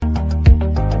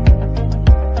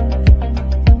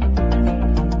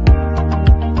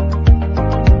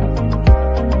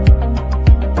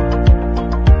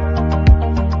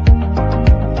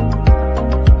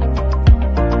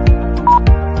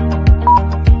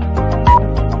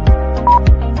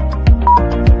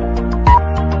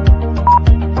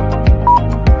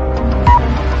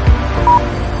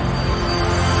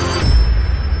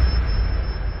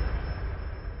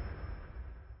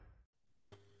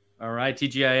Hi,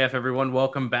 TGIF, everyone.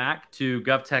 Welcome back to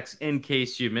GovTech's In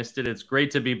Case You Missed It. It's great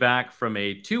to be back from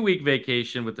a 2-week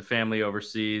vacation with the family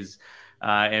overseas.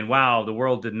 And wow, the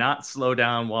world did not slow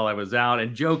down while I was out.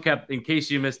 And Joe kept In Case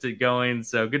You Missed It going.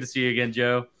 So good to see you again,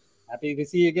 Joe. Happy to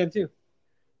see you again, too.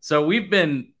 So we've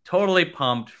been totally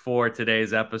pumped for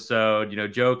today's episode.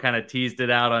 Joe kind of teased it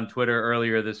out on Twitter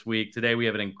earlier this week. Today we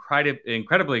have an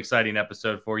incredibly exciting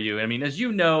episode for you. I mean, as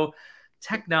you know,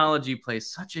 technology plays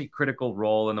such a critical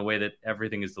role in the way that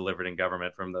everything is delivered in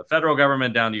government, from the federal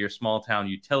government down to your small town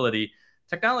utility.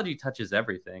 Technology touches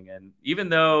everything. And even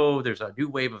though there's a new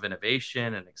wave of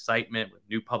innovation and excitement with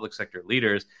new public sector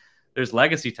leaders, there's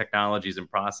legacy technologies and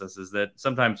processes that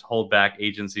sometimes hold back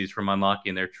agencies from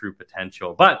unlocking their true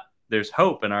potential. But there's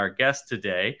hope, and our guest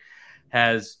today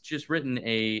has just written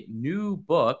a new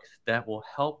book that will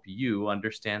help you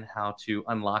understand how to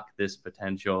unlock this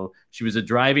potential. She was a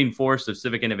driving force of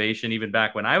civic innovation even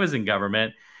back when I was in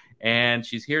government, and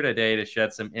she's here today to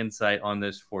shed some insight on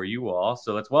this for you all.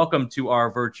 So let's welcome to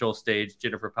our virtual stage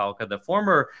Jennifer Pahlka, the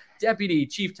former Deputy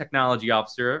Chief Technology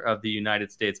Officer of the United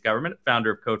States government,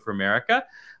 founder of Code for America,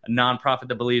 a nonprofit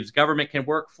that believes government can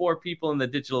work for people in the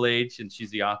digital age. And she's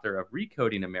the author of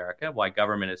Recoding America, Why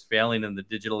Government is Failing in the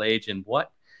Digital Age and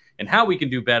What and How We Can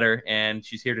Do Better. And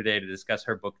she's here today to discuss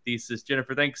her book thesis.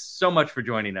 Jennifer, thanks so much for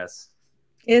joining us.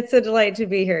 It's a delight to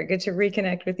be here. Good to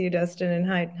reconnect with you, Dustin.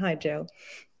 And hi, Joe.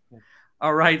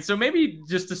 All right. So maybe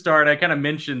just to start, I kind of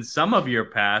mentioned some of your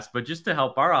past, but just to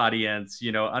help our audience,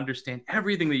 understand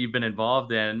everything that you've been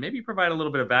involved in, maybe provide a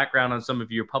little bit of background on some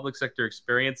of your public sector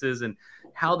experiences and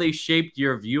how they shaped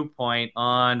your viewpoint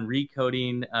on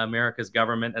recoding America's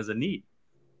government as a need.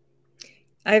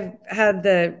 I've had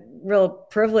the real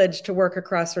privilege to work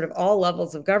across sort of all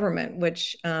levels of government,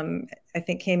 which I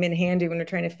think came in handy when we're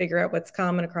trying to figure out what's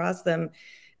common across them.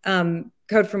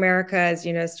 Code for America, as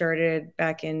you know, started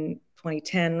back in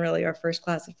 2010. Really, our first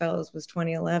class of fellows was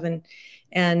 2011.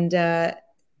 And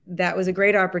that was a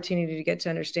great opportunity to get to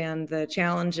understand the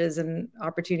challenges and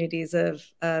opportunities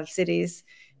of cities.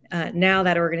 Now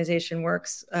that organization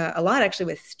works a lot actually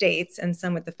with states and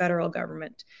some with the federal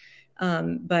government.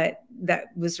 But that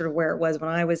was sort of where it was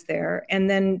when I was there. And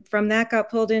then from that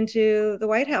got pulled into the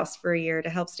White House for a year to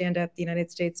help stand up the United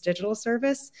States Digital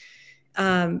Service.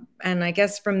 And I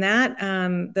guess from that,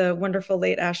 the wonderful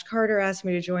late Ash Carter asked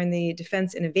me to join the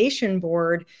Defense Innovation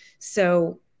Board.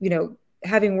 So,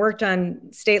 having worked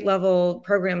on state level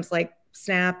programs like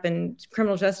SNAP and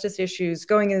criminal justice issues,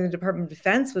 going into the Department of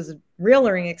Defense was a real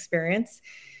learning experience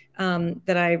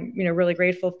that I'm, really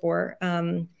grateful for.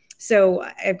 So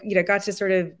I, got to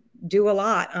sort of do a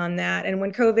lot on that. And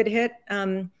when COVID hit,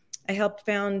 I helped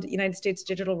found United States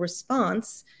Digital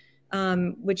Response,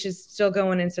 which is still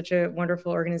going in such a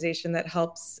wonderful organization that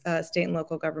helps state and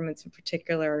local governments in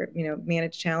particular,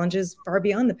 manage challenges far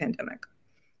beyond the pandemic.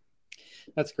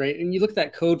 That's great. And you look at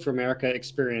that Code for America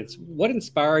experience. What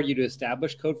inspired you to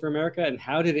establish Code for America, and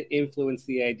how did it influence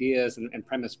the ideas and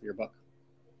premise for your book?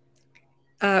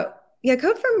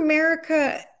 Code for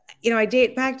America, I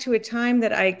date back to a time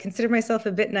that I consider myself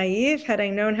a bit naive. Had I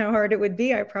known how hard it would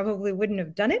be, I probably wouldn't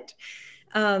have done it.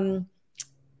 But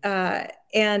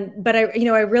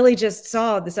I really just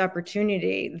saw this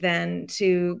opportunity then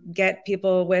to get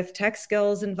people with tech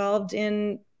skills involved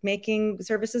in making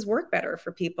services work better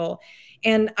for people.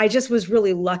 And I just was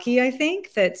really lucky, I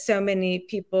think, that so many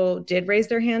people did raise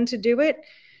their hand to do it.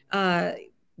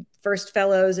 First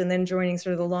fellows and then joining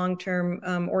sort of the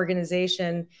long-term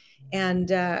organization.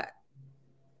 And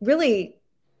really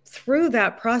through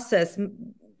that process,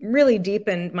 really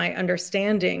deepened my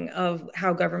understanding of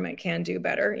how government can do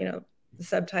better, the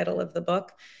subtitle of the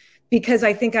book, because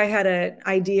I think I had an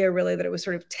idea really that it was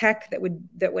sort of tech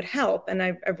that would help. And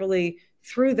I've really,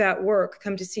 through that work,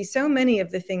 come to see so many of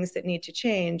the things that need to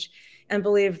change and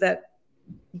believe that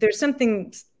there's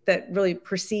something that really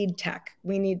precede tech.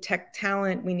 We need tech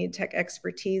talent, we need tech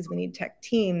expertise, we need tech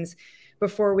teams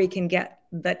before we can get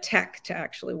the tech to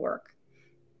actually work.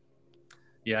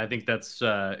 Yeah, I think that's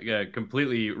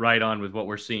completely right on with what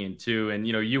we're seeing too. And,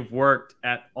 you've worked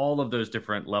at all of those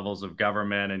different levels of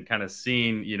government and kind of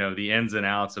seen, the ins and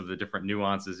outs of the different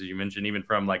nuances, as you mentioned, even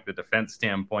from like the defense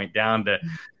standpoint down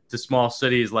to small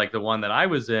cities like the one that I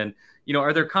was in.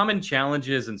 Are there common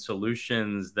challenges and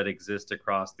solutions that exist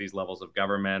across these levels of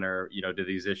government, or, do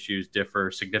these issues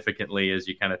differ significantly as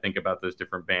you kind of think about those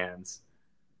different bands?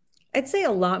 I'd say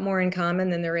a lot more in common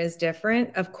than there is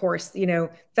different. Of course,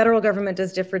 federal government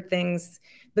does different things,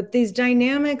 but these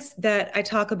dynamics that I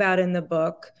talk about in the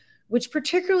book, which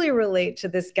particularly relate to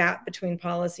this gap between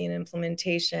policy and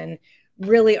implementation,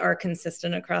 really are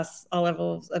consistent across all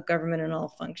levels of government and all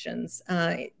functions,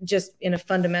 just in a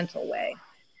fundamental way.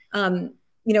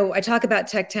 I talk about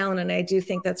tech talent, and I do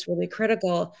think that's really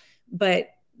critical, but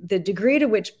the degree to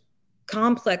which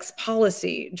complex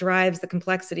policy drives the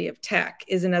complexity of tech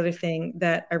is another thing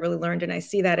that I really learned, and I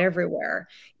see that everywhere.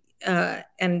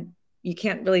 And you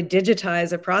can't really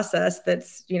digitize a process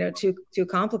that's too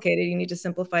complicated. You need to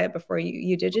simplify it before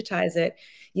you digitize it.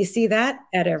 You see that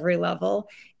at every level,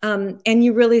 and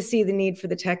you really see the need for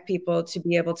the tech people to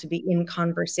be able to be in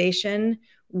conversation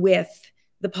with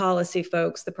the policy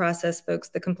folks, the process folks,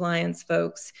 the compliance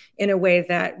folks, in a way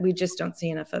that we just don't see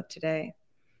enough of today.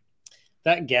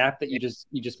 That gap that you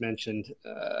just mentioned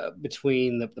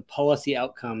between the policy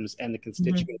outcomes and the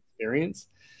constituent experience,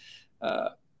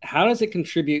 how does it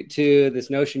contribute to this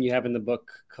notion you have in the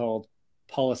book called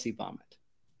policy vomit?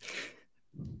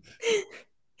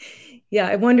 Yeah,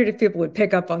 I wondered if people would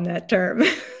pick up on that term.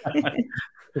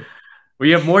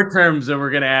 We have more terms that we're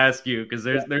going to ask you, because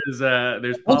there's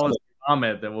policy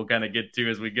vomit that we'll kind of get to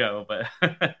as we go, but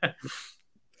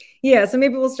yeah, so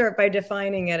maybe we'll start by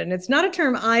defining it. And it's not a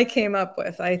term I came up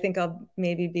with. I think I'll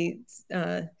maybe be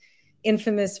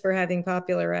infamous for having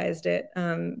popularized it.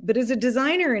 But as a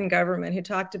designer in government who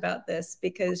talked about this,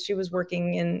 because she was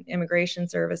working in immigration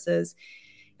services,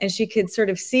 and she could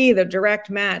sort of see the direct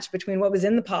match between what was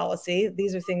in the policy,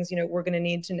 these are things we're going to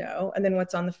need to know, and then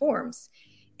what's on the forms.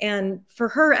 And for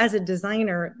her as a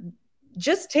designer,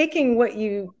 just taking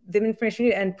the information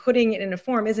you need and putting it in a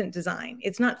form isn't design.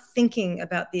 It's not thinking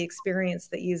about the experience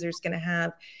that users going to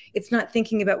have. It's not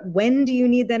thinking about when do you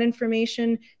need that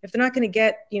information. If they're not going to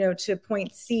get, to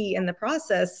point C in the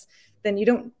process, then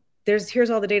here's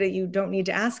all the data you don't need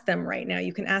to ask them right now.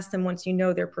 You can ask them once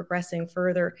they're progressing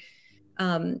further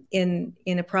in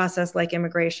a process like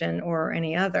immigration or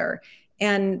any other.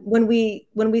 And when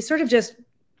we sort of just,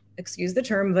 excuse the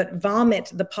term, but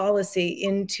vomit the policy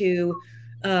into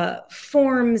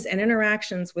forms and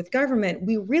interactions with government,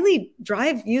 we really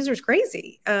drive users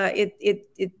crazy.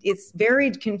 It's very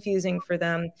confusing for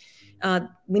them.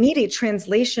 We need a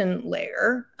translation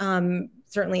layer,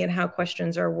 certainly in how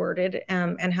questions are worded,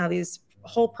 and how these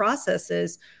whole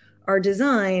processes are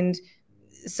designed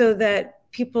so that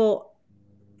people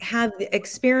have the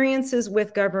experiences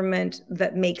with government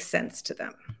that make sense to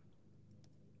them.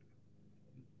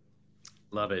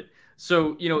 Love it.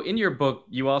 So, in your book,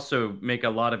 you also make a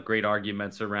lot of great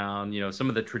arguments around, some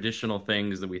of the traditional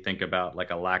things that we think about,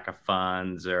 like a lack of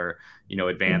funds or,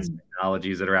 advanced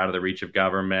technologies that are out of the reach of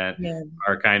government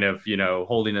are kind of,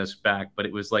 holding us back. But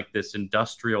it was like this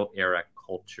industrial era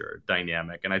culture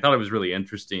dynamic. And I thought it was really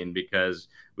interesting because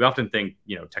we often think,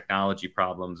 technology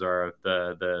problems are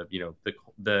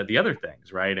the other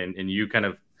things, right? And you kind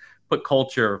of put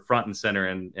culture front and center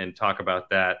and talk about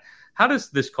that. How does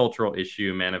this cultural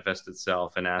issue manifest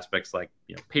itself in aspects like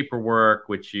paperwork,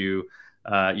 which you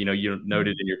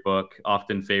noted in your book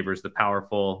often favors the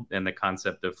powerful, and the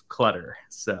concept of clutter?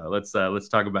 So let's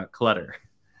talk about clutter.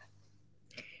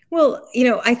 Well,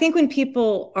 I think when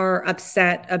people are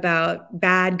upset about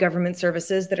bad government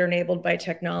services that are enabled by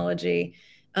technology,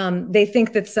 they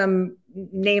think that some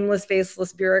nameless,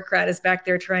 faceless bureaucrat is back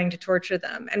there trying to torture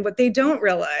them. And what they don't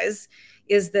realize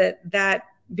is that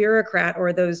bureaucrat,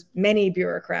 or those many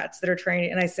bureaucrats that are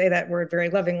trying, and I say that word very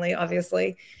lovingly,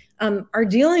 obviously, are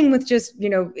dealing with just,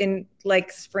 in,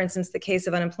 like, for instance, the case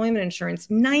of unemployment insurance,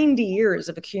 90 years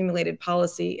of accumulated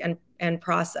policy and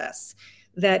process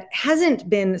that hasn't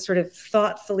been sort of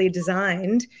thoughtfully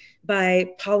designed by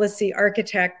policy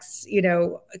architects,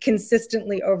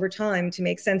 consistently over time to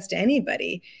make sense to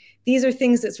anybody. These are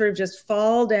things that sort of just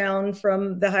fall down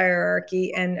from the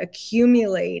hierarchy and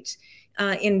accumulate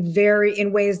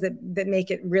in ways that make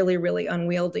it really, really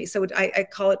unwieldy. So I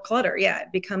call it clutter. Yeah,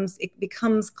 it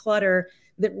becomes clutter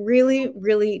that really,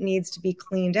 really needs to be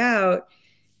cleaned out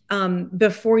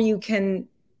before you can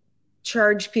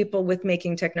charge people with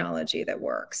making technology that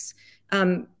works.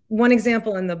 One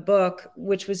example in the book,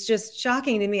 which was just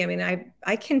shocking to me. I mean,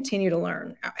 I continue to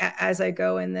learn as I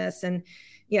go in this, and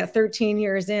 13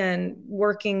 years in,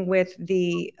 working with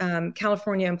the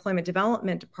California Employment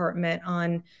Development Department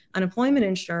on unemployment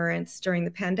insurance during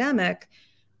the pandemic,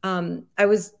 I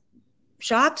was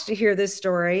shocked to hear this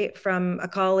story from a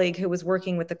colleague who was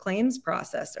working with the claims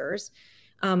processors.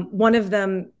 One of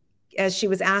them, as she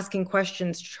was asking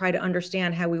questions to try to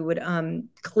understand how we would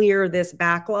clear this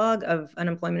backlog of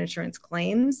unemployment insurance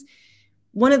claims,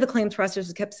 one of the claims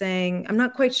processors kept saying, "I'm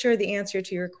not quite sure the answer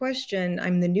to your question.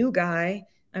 I'm the new guy.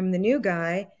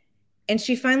 And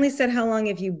she finally said, "How long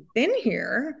have you been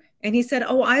here?" And he said,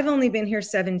 "Oh, I've only been here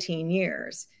 17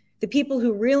 years. the people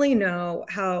who really know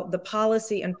how the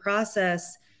policy and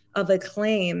process of a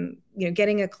claim,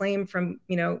 getting a claim from,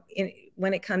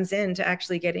 when it comes in to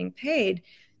actually getting paid,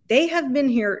 they have been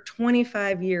here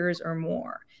 25 years or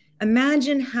more.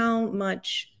 Imagine how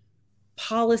much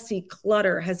policy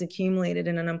clutter has accumulated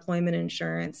in unemployment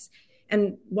insurance.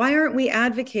 And why aren't we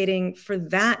advocating for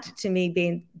that to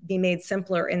be made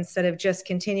simpler instead of just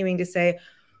continuing to say,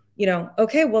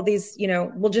 okay, well,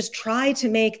 we'll just try to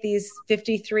make these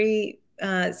 53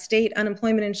 state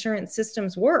unemployment insurance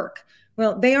systems work.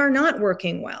 Well, they are not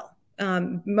working well.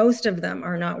 Most of them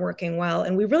are not working well.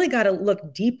 And we really got to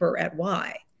look deeper at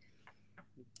why.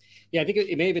 Yeah, I think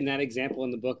it may have been that example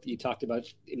in the book that you talked about.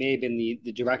 It may have been the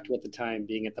director at the time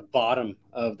being at the bottom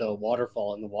of the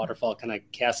waterfall and the waterfall kind of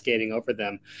cascading over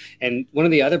them. And one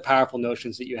of the other powerful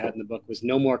notions that you had in the book was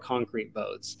no more concrete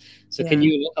boats. So Can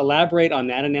you elaborate on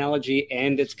that analogy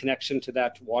and its connection to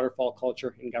that waterfall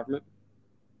culture in government?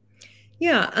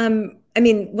 Yeah.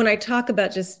 When I talk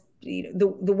about just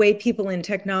the way people in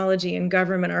technology and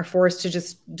government are forced to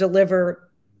just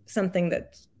deliver something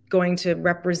that's going to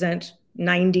represent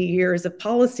 90 years of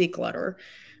policy clutter,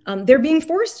 they're being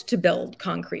forced to build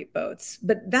concrete boats.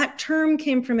 But that term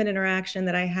came from an interaction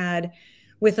that I had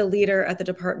with a leader at the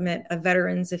Department of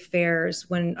Veterans Affairs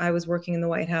when I was working in the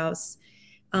White House.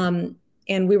 And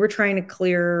we were trying to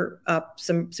clear up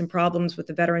some problems with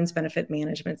the Veterans Benefit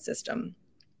Management System.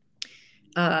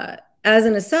 As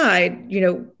an aside,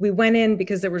 we went in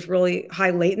because there was really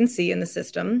high latency in the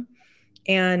system.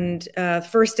 And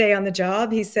first day on the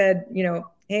job, he said,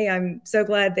 hey, I'm so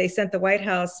glad they sent the White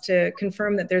House to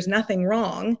confirm that there's nothing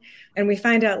wrong. And we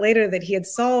find out later that he had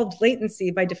solved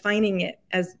latency by defining it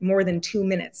as more than 2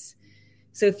 minutes.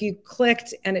 So if you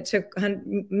clicked and it took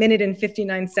 1 minute and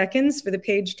 59 seconds for the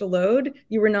page to load,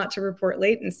 you were not to report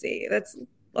latency. That's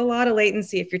a lot of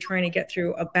latency if you're trying to get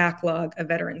through a backlog of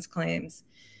veterans claims.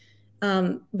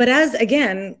 But as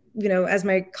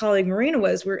my colleague Marina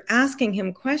was, we're asking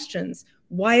him questions.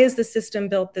 Why is the system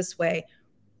built this way?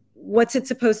 What's it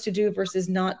supposed to do versus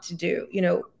not to do?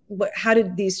 How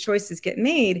did these choices get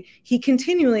made? He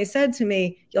continually said to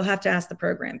me, you'll have to ask the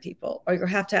program people, or you'll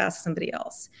have to ask somebody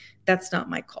else. That's not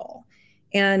my call.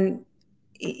 And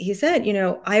he said,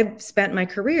 I've spent my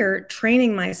career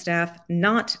training my staff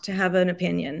not to have an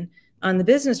opinion on the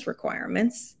business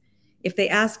requirements. If they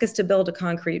ask us to build a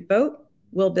concrete boat,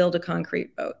 we'll build a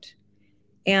concrete boat.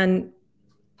 And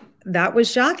that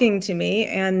was shocking to me.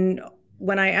 And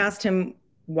when I asked him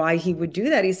why he would do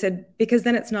that, he said, because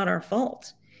then it's not our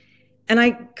fault. And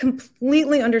I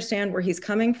completely understand where he's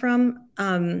coming from.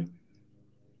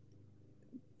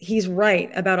 He's right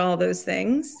about all those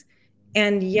things.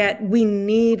 And yet we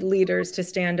need leaders to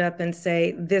stand up and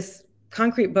say, this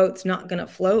concrete boat's not going to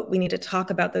float. We need to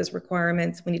talk about those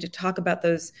requirements. We need to talk about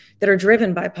those that are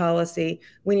driven by policy.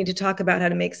 We need to talk about how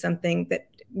to make something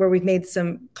where we've made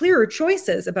some clearer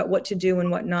choices about what to do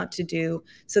and what not to do.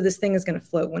 So this thing is going to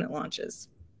float when it launches.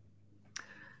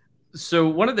 So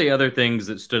one of the other things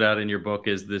that stood out in your book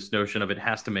is this notion of it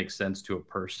has to make sense to a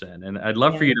person. And I'd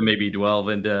love for you to maybe delve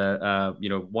into,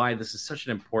 why this is such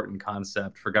an important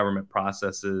concept for government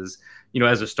processes,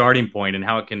 as a starting point, and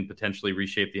how it can potentially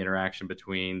reshape the interaction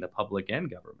between the public and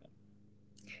government.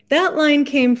 That line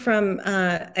came from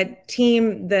a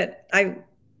team that I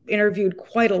interviewed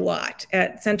quite a lot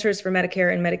at Centers for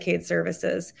Medicare and Medicaid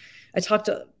Services.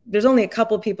 There's only a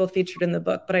couple of people featured in the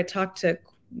book, but I talked to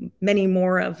many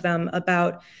more of them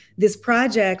about this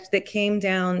project that came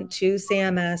down to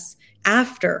CMS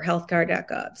after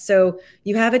healthcare.gov. So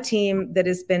you have a team that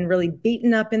has been really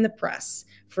beaten up in the press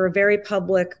for a very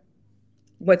public,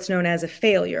 what's known as a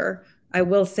failure. I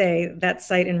will say that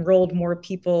site enrolled more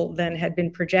people than had been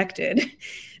projected.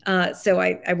 So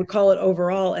I would call it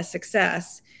overall a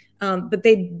success. But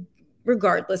they'd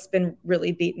regardless been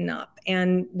really beaten up.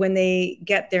 And when they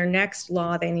get their next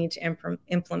law they need to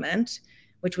implement,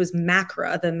 which was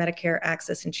MACRA, the Medicare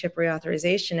Access and Chip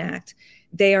Reauthorization Act,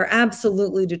 they are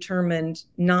absolutely determined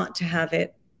not to have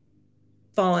it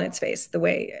fall on its face the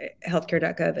way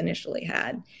healthcare.gov initially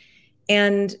had.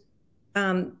 And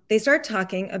they start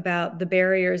talking about the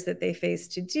barriers that they face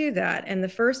to do that. And the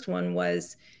first one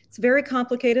was, it's a very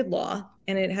complicated law,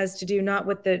 and it has to do not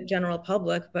with the general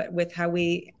public, but with how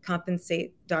we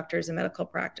compensate doctors and medical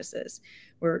practices.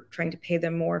 We're trying to pay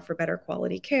them more for better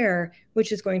quality care,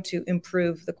 which is going to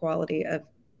improve the quality of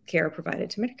care provided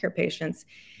to Medicare patients.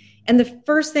 And the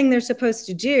first thing they're supposed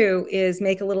to do is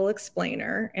make a little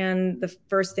explainer. And the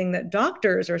first thing that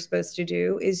doctors are supposed to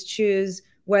do is choose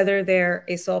whether they're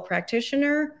a sole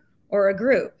practitioner or a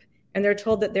group. And they're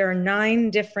told that there are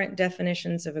 9 different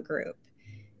definitions of a group.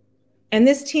 And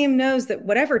this team knows that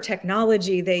whatever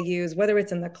technology they use, whether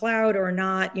it's in the cloud or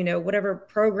not, whatever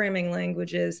programming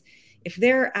languages, if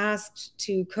they're asked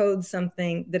to code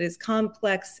something that is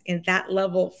complex in that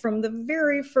level from the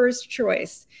very first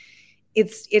choice,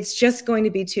 it's just going to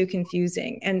be too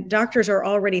confusing. And doctors are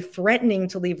already threatening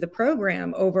to leave the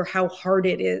program over how hard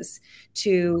it is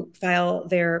to file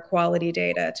their quality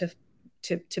data,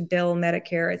 to bill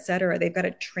Medicare, et cetera. They've got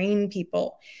to train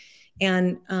people.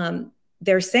 And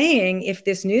they're saying if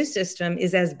this new system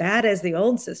is as bad as the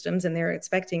old systems, and they're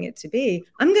expecting it to be,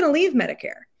 I'm going to leave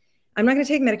Medicare. I'm not going to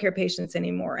take Medicare patients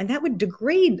anymore. And that would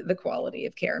degrade the quality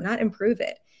of care, not improve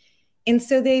it. And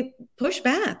so they push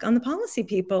back on the policy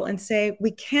people and say,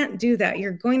 we can't do that.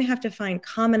 You're going to have to find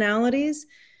commonalities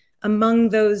among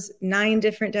those 9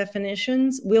 different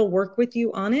definitions. We'll work with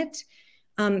you on it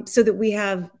so that we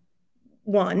have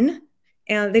 1,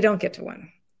 and they don't get to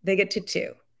 1. They get to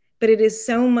 2. But it is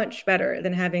so much better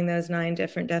than having those 9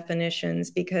 different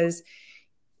definitions, because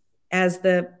as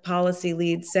the policy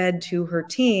lead said to her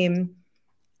team,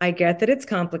 I get that it's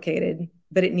complicated,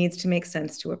 but it needs to make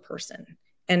sense to a person.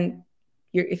 And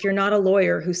if you're not a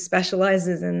lawyer who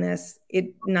specializes in this,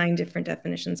 9 different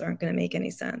definitions aren't going to make any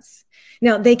sense.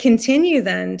 Now, they continue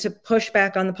then to push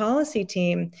back on the policy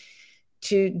team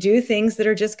to do things that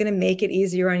are just going to make it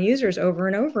easier on users over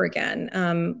and over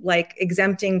again, like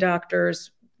exempting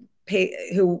doctors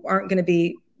who aren't going to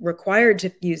be required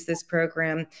to use this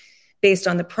program based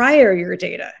on the prior year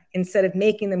data, instead of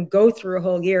making them go through a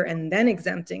whole year and then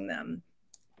exempting them.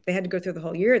 If they had to go through the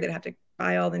whole year, they'd have to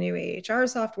buy all the new AHR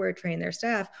software, train their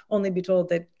staff, only be told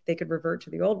that they could revert to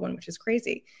the old one, which is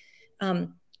crazy.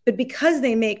 But because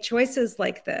they make choices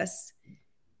like this,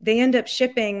 they end up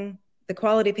shipping the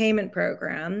quality payment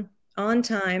program on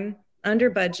time, under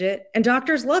budget, and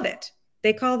doctors love it.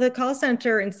 They call the call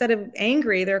center, instead of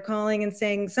angry, they're calling and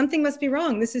saying, something must be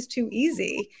wrong. This is too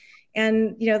easy.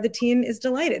 And, the team is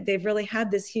delighted. They've really had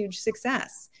this huge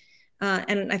success.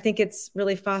 And I think it's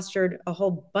really fostered a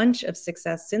whole bunch of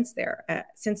success since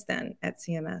then at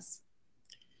CMS.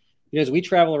 As we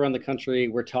travel around the country,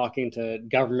 we're talking to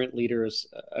government leaders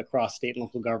across state and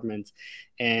local governments.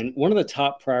 And one of the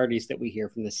top priorities that we hear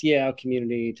from the CIO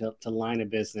community to line of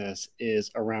business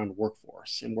is around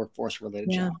workforce and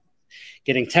workforce-related challenges.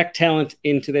 Getting tech talent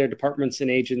into their departments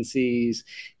and agencies,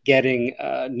 getting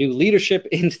new leadership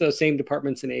into those same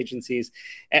departments and agencies.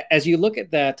 As you look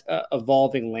at that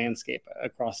evolving landscape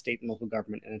across state and local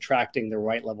government and attracting the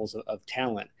right levels of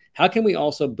talent, how can we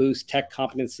also boost tech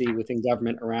competency within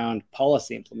government around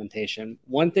policy implementation?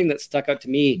 One thing that stuck out to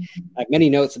me, I have many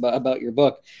notes about your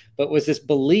book, but was this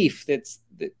belief that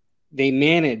they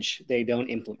manage, they don't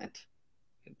implement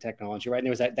technology, right? And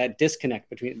there was that disconnect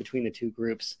between the two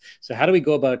groups. So how do we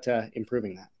go about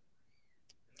improving that?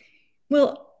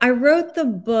 Well, I wrote the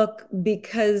book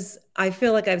because I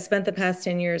feel like I've spent the past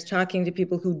 10 years talking to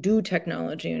people who do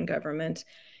technology in government.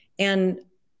 And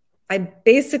I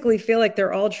basically feel like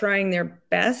they're all trying their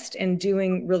best and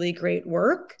doing really great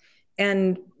work.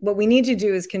 And what we need to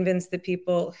do is convince the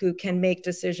people who can make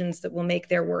decisions that will make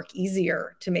their work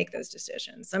easier to make those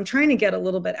decisions. I'm trying to get a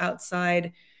little bit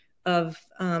outside of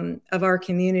our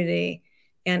community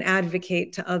and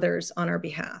advocate to others on our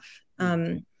behalf.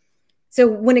 So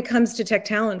when it comes to tech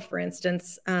talent, for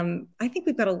instance, I think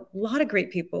we've got a lot of great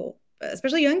people,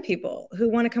 especially young people, who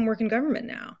want to come work in government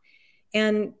now.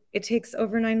 And it takes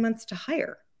over 9 months to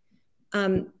hire.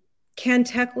 Can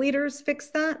tech leaders fix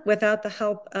that without the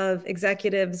help of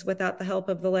executives, without the help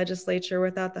of the legislature,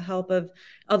 without the help of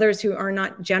others who are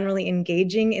not generally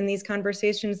engaging in these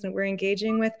conversations that we're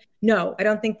engaging with? No,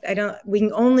 we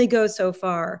can only go so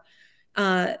far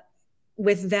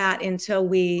with that until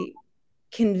we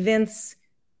convince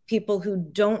people who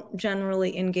don't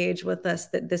generally engage with us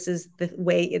that this is the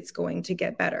way it's going to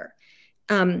get better.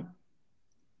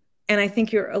 And I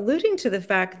think you're alluding to the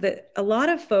fact that a lot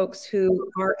of folks who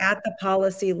are at the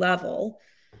policy level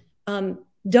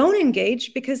don't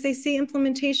engage because they see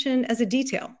implementation as a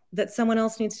detail that someone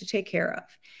else needs to take care of.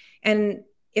 And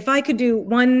if I could do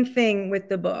one thing with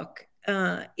the book,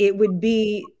 it would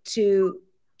be to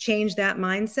change that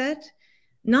mindset,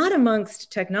 not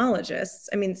amongst technologists.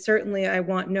 I mean, certainly I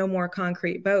want no more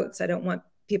concrete boats. I don't want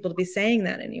people to be saying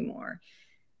that anymore.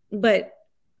 But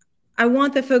I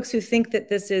want the folks who think that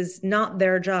this is not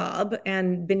their job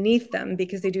and beneath them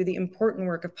because they do the important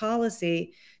work of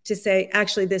policy to say,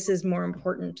 actually, this is more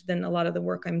important than a lot of the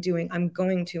work I'm doing. I'm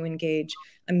going to engage.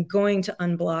 I'm going to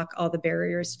unblock all the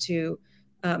barriers to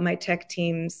my tech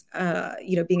teams,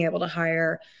 being able to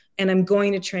hire. And I'm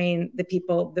going to train the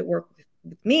people that work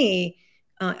with me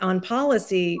on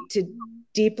policy to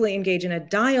deeply engage in a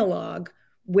dialogue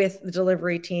with the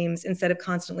delivery teams instead of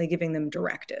constantly giving them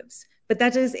directives. But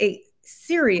that is a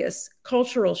serious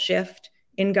cultural shift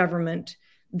in government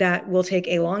that will take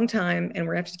a long time, and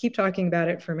we're going to have to keep talking about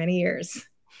it for many years.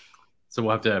 So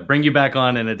we'll have to bring you back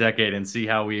on in a decade and see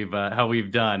how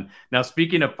we've done. Now,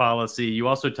 speaking of policy, you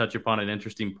also touch upon an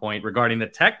interesting point regarding the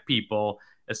tech people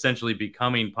essentially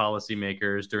becoming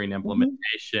policymakers during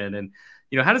implementation. And,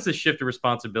 how does this shift of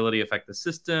responsibility affect the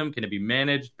system? Can it be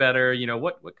managed better?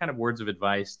 What kind of words of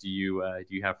advice do you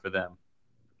have for them?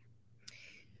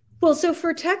 Well, so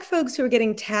for tech folks who are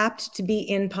getting tapped to be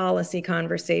in policy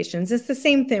conversations, it's the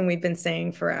same thing we've been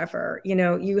saying forever.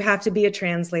 You have to be a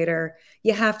translator.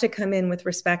 You have to come in with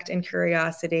respect and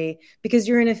curiosity because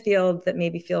you're in a field that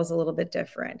maybe feels a little bit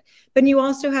different. But you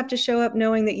also have to show up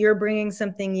knowing that you're bringing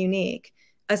something unique,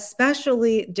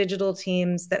 especially digital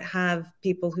teams that have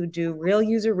people who do real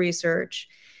user research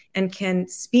and can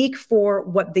speak for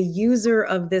what the user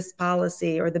of this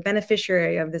policy or the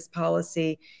beneficiary of this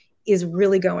policy is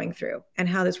really going through and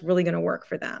how that's really going to work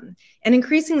for them. And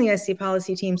increasingly, I see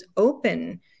policy teams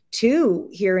open to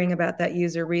hearing about that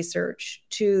user research,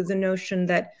 to the notion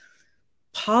that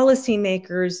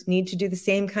policymakers need to do the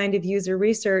same kind of user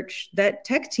research that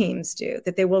tech teams do,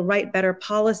 that they will write better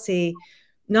policy,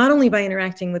 not only by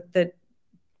interacting with the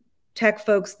tech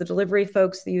folks, the delivery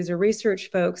folks, the user research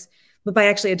folks, but by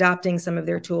actually adopting some of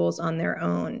their tools on their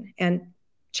own and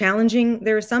challenging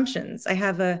their assumptions. I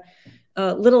have a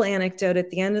little anecdote at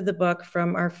the end of the book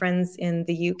from our friends in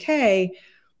the UK,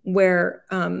 where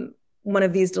one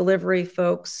of these delivery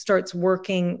folks starts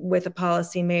working with a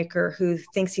policymaker who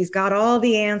thinks he's got all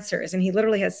the answers. And he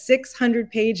literally has 600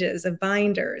 pages of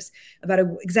binders about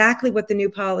exactly what the new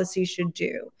policy should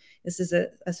do. This is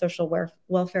a social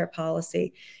welfare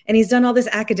policy. And he's done all this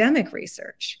academic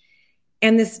research.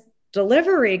 And this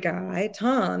delivery guy,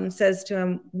 Tom, says to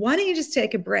him, why don't you just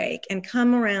take a break and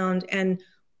come around and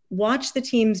watch the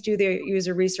teams do their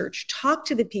user research, talk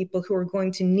to the people who are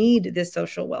going to need this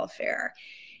social welfare.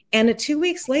 And 2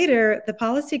 weeks later, the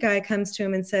policy guy comes to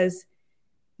him and says,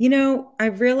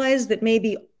 I've realized that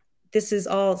maybe this is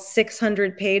all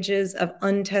 600 pages of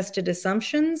untested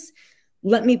assumptions.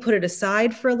 Let me put it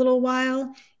aside for a little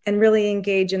while and really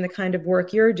engage in the kind of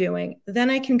work you're doing. Then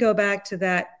I can go back to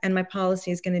that, and my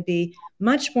policy is going to be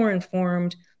much more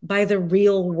informed by the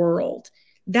real world.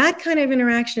 That kind of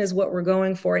interaction is what we're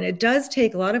going for. And it does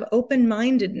take a lot of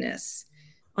open-mindedness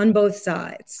on both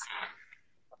sides.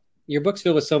 Your book's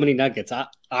filled with so many nuggets.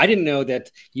 I didn't know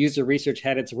that user research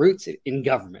had its roots in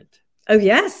government. Oh,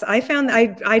 yes.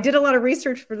 I did a lot of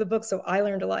research for the book, so I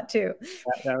learned a lot too.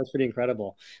 That was pretty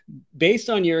incredible. Based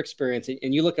on your experience,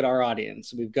 and you look at our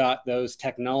audience, we've got those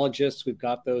technologists, we've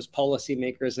got those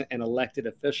policymakers and elected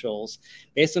officials.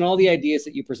 Based on all the ideas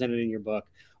that you presented in your book,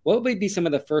 what would be some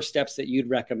of the first steps that you'd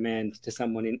recommend to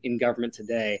someone in government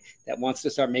today that wants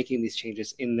to start making these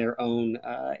changes in their own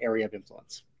area of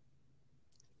influence?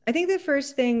 I think the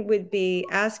first thing would be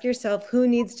ask yourself who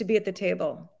needs to be at the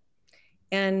table,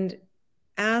 and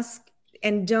ask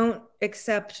and don't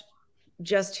accept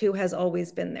just who has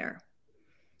always been there.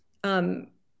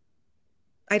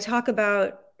 I talk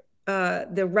about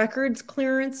the records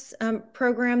clearance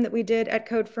program that we did at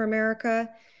Code for America,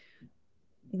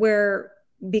 where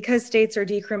because states are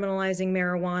decriminalizing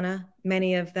marijuana,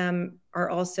 many of them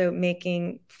are also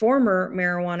making former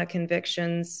marijuana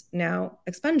convictions now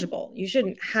expungible. You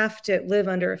shouldn't have to live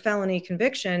under a felony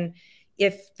conviction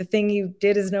if the thing you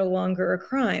did is no longer a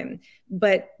crime.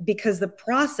 But because the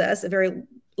process, a very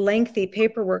lengthy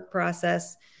paperwork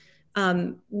process,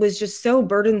 was just so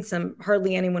burdensome,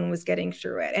 hardly anyone was getting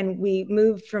through it. And we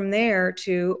moved from there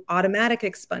to automatic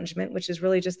expungement, which is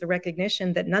really just the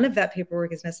recognition that none of that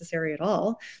paperwork is necessary at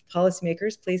all.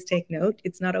 Policymakers, please take note.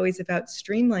 It's not always about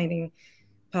streamlining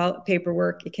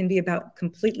paperwork. It can be about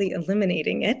completely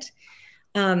eliminating it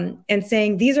and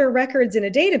saying, these are records in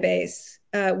a database.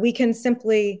 We can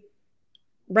simply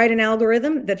write an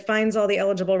algorithm that finds all the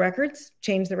eligible records,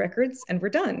 change the records, and we're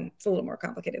done. It's a little more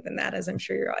complicated than that, as I'm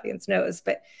sure your audience knows,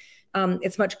 but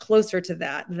it's much closer to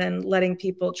that than letting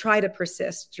people try to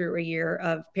persist through a year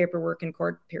of paperwork and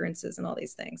court appearances and all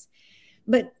these things.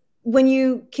 But when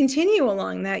you continue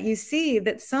along that, you see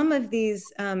that some of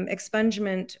these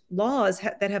expungement laws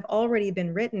that have already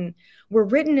been written were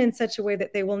written in such a way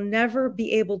that they will never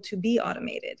be able to be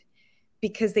automated,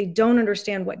 because they don't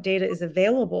understand what data is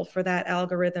available for that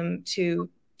algorithm to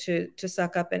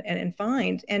suck up and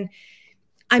find. And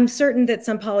I'm certain that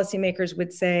some policymakers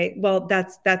would say, well,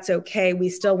 that's okay. We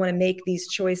still want to make these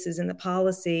choices in the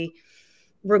policy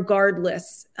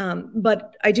regardless.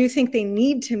 But I do think they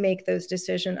need to make those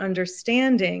decisions,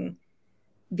 understanding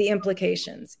the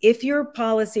implications. If your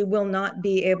policy will not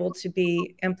be able to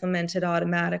be implemented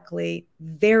automatically,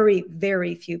 very,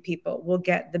 very few people will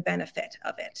get the benefit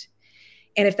of it.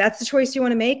 And if that's the choice you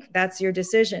want to make, that's your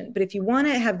decision. But if you want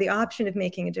to have the option of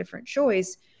making a different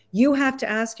choice, you have to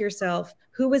ask yourself,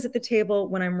 who was at the table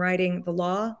when I'm writing the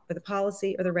law or the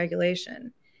policy or the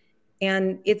regulation?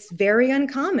 And it's very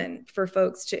uncommon for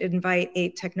folks to invite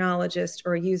a technologist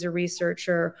or a user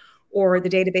researcher or the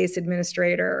database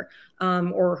administrator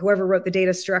or whoever wrote the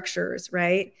data structures,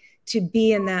 right, to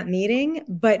be in that meeting.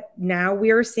 But now we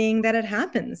are seeing that it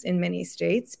happens in many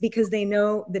states because they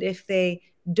know that if they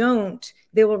don't,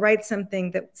 they will write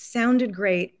something that sounded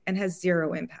great and has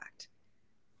zero impact.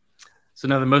 So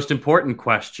now the most important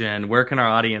question, where can our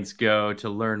audience go to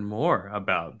learn more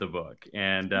about the book?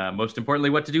 And most importantly,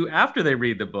 what to do after they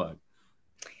read the book?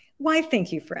 Why,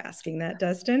 thank you for asking that,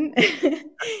 Dustin.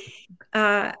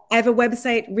 I have a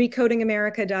website,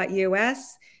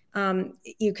 recodingamerica.us.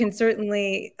 You can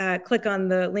certainly click on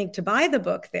the link to buy the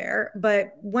book there.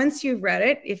 But once you've read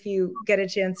it, if you get a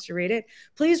chance to read it,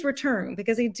 please return,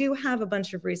 because I do have a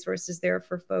bunch of resources there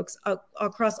for folks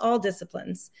across all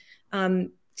disciplines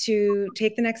to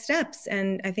take the next steps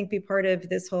and I think be part of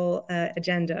this whole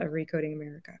agenda of Recoding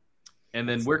America. And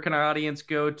then where can our audience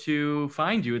go to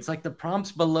find you? It's like the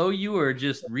prompts below you are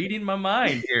just reading my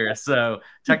mind here. So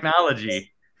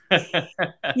technology.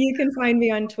 You can find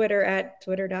me on Twitter at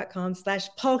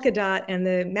twitter.com/Pahlka. And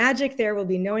the magic there will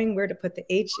be knowing where to put the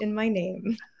H in my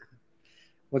name.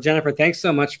 Well, Jennifer, thanks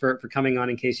so much for coming on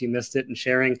in case you missed it and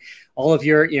sharing all of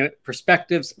your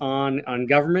perspectives on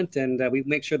government. And we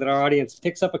make sure that our audience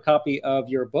picks up a copy of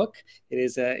your book. It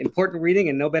is important reading,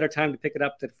 and no better time to pick it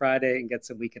up than Friday and get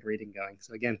some weekend reading going.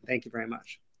 So again, thank you very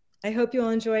much. I hope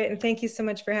you'll enjoy it. And thank you so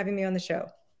much for having me on the show.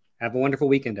 Have a wonderful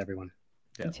weekend, everyone.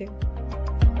 You too.